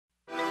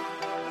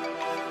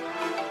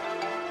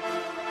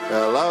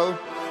Hello?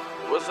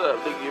 What's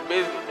up, nigga? You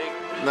busy,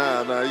 nigga?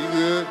 Nah, you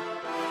good?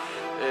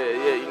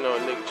 Yeah, you know a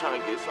nigga trying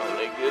to get some of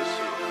that good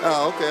shit.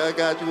 Oh, okay, I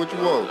got you. What you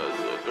want?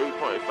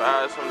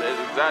 3.5, some of that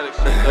exotic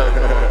shit, though.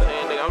 You know what I'm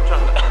saying, nigga? I'm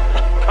trying to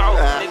call,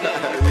 nigga.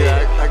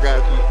 Yeah, I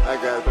got you.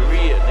 For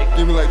real, nigga.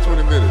 Give me like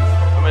 20 minutes.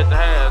 I'm at the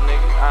house,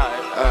 nigga.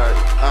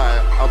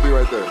 Alright, I'll be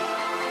right there.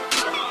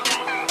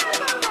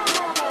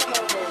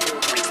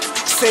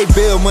 Say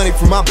bill money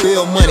for my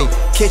bill money.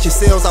 Catch your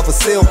sales off a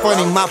sale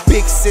funny. My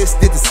big sis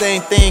did the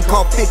same thing,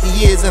 caught 50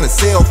 years in a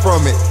sale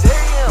from it.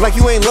 Like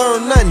you ain't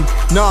learned nothing.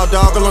 Nah,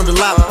 dog, I learned a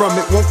lot from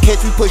it. Won't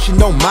catch me pushing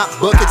no mop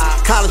buckets.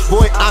 College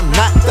boy, I'm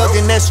not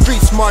thugging that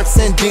street smarts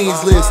and dean's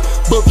list.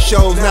 Book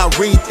shows, now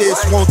read this.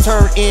 Won't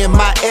turn in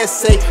my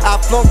essay. I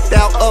flunked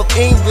out of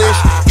English.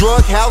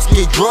 Drug house,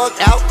 get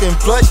drugged out, then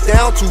flushed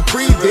down to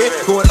prevent.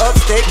 Going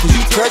upstate, cause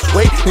you touch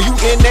weight, and you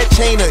in that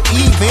chain of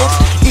events.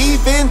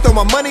 Even though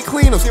my money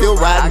clean, I'm still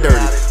riding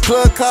dirty.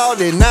 Plug called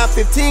at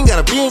 9:15,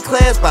 gotta be in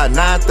class by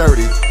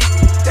 9:30.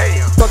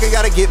 Fuck, I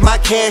gotta get my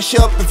cash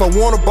up. If I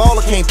want a ball,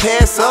 I can't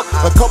pass up.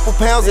 A couple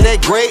pounds of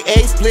that grade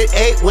A, split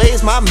 8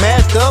 ways, my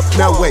math up.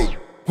 Now wait,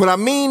 what I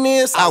mean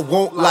is, I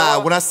won't lie.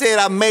 When I said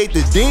I made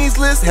the dean's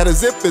list, had a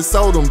zip and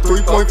sold them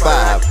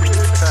 3.5.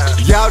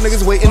 Y'all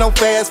niggas waiting on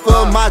fast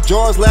food. My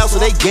jars loud, so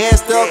they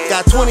gassed up.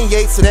 Got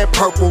 28s of that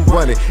purple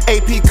running.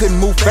 AP couldn't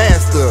move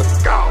faster.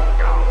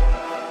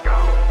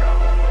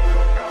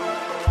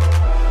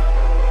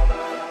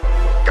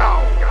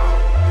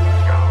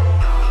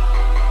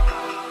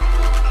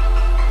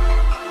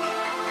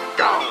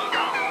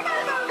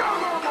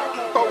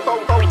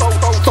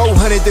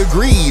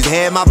 Degrees,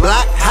 had my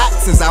block hot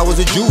since I was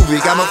a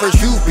juvie. Got my first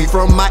UP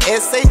from my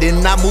essay,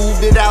 then I moved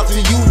it out to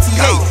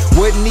UTA.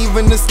 Wasn't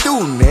even a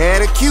student,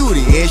 had a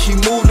cutie, and she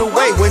moved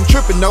away. Wasn't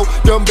tripping, no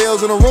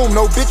dumbbells in the room,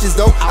 no bitches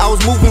though. I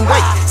was moving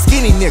weight,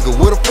 skinny nigga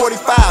with a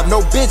 45,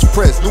 no bench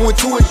press, doing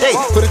 2 a day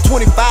for the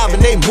 25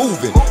 and they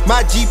moving.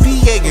 My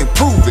GPA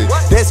improving.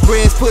 That's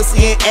grands,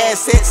 pussy, and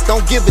assets.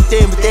 Don't give a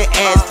damn with that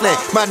ass flat.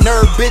 My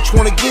nerd bitch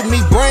wanna give me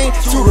brain,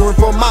 tutoring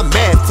for my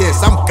math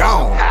test. I'm gone.